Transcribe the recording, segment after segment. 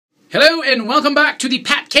Hello and welcome back to the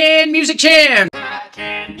Pat Can Music Chan.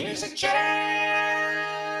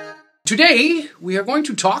 Today we are going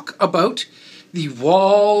to talk about the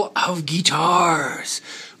wall of guitars.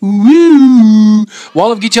 Woo!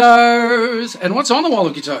 Wall of guitars. And what's on the wall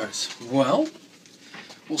of guitars? Well,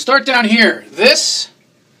 we'll start down here. This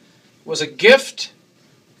was a gift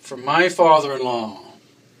from my father-in-law.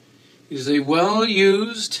 It is a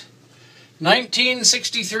well-used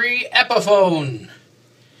 1963 Epiphone.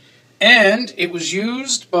 And it was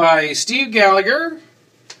used by Steve Gallagher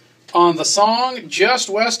on the song Just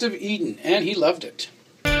West of Eden, and he loved it.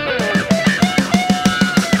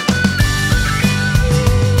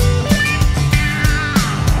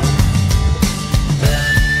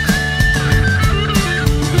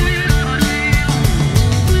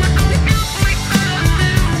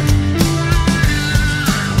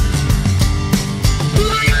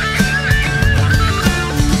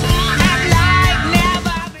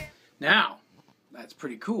 Now, that's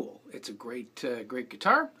pretty cool. It's a great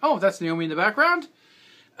guitar. Oh, that's Naomi in the background.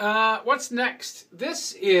 What's next?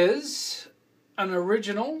 This is an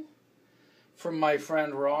original from my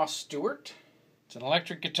friend Ross Stewart. It's an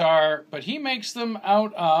electric guitar, but he makes them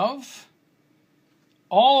out of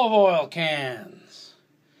olive oil cans.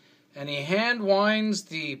 And he hand winds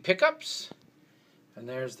the pickups. And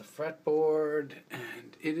there's the fretboard,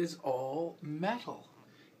 and it is all metal.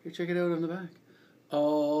 Here, check it out on the back.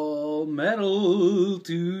 All metal,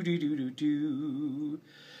 do-do-do-do-do.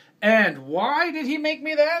 And why did he make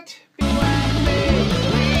me that?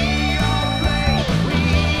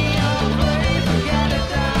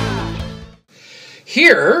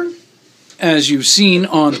 Here, as you've seen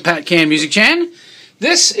on the Pat Can Music Chan,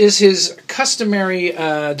 this is his customary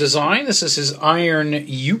design. This is his iron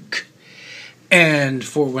uke. And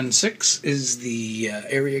 416 is the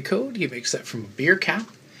area code. He makes that from a beer cap.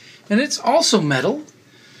 And it's also metal,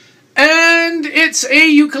 and it's a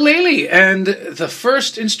ukulele, and the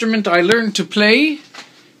first instrument I learned to play,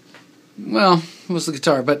 well, it was the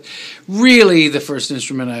guitar, but really the first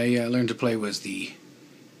instrument I learned to play was the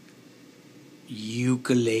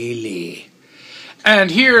ukulele. And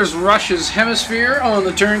here's Rush's Hemisphere on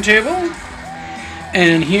the turntable,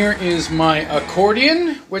 and here is my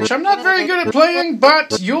accordion, which I'm not very good at playing,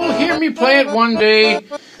 but you'll hear me play it one day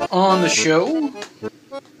on the show.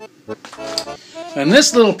 And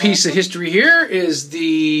this little piece of history here is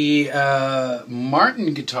the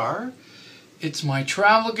Martin guitar. It's my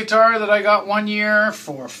travel guitar that I got one year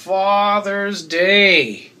for Father's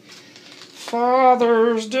Day.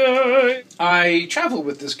 Father's Day. I travel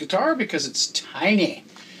with this guitar because it's tiny.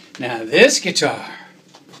 Now this guitar,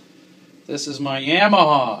 this is my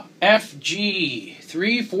Yamaha FG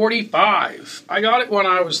 345. I got it when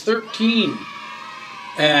I was 13.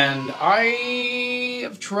 And I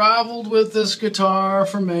have traveled with this guitar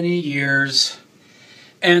for many years.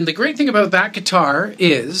 And the great thing about that guitar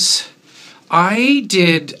is I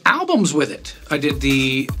did albums with it. I did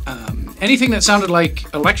the anything that sounded like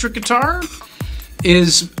electric guitar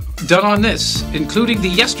is done on this, including the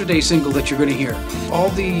Yesterday single that you're going to hear. All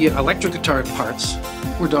the electric guitar parts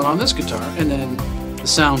were done on this guitar, and then the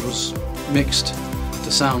sound was mixed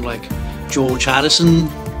to sound like George Harrison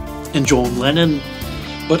and John Lennon.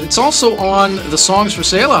 But it's also on the Songs for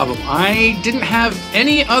Sale album. I didn't have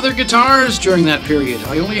any other guitars during that period.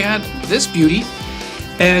 I only had this beauty,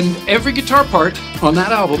 and every guitar part on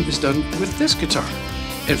that album is done with this guitar.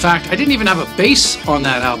 In fact, I didn't even have a bass on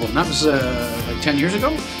that album. That was like 10 years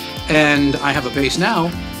ago, and I have a bass now,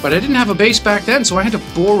 but I didn't have a bass back then, so I had to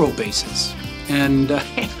borrow basses. And,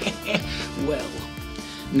 well,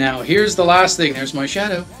 now here's the last thing. There's my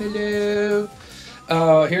shadow. Hello.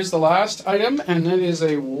 Here's the last item, and it is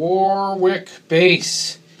a Warwick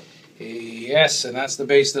bass. Yes, and that's the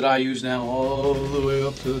bass that I use now all the way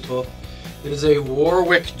up to the top. It is a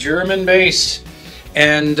Warwick German bass,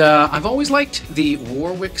 and I've always liked the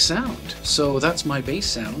Warwick sound, so that's my bass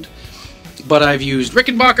sound. But I've used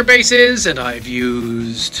Rickenbacker basses, and I've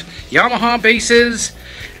used Yamaha basses,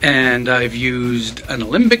 and I've used an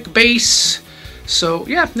Alembic bass. So,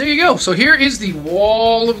 yeah, there you go. So here is the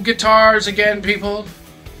wall of guitars again, people.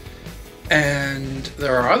 And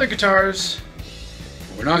there are other guitars.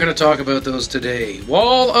 We're not going to talk about those today.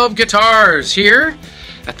 Wall of guitars here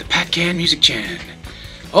at the Pat Can Music Chan.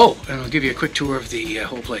 Oh, and I'll give you a quick tour of the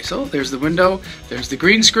whole place. Oh, there's the window, there's the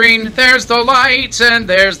green screen, there's the lights, and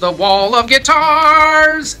there's the wall of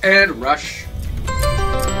guitars. And Rush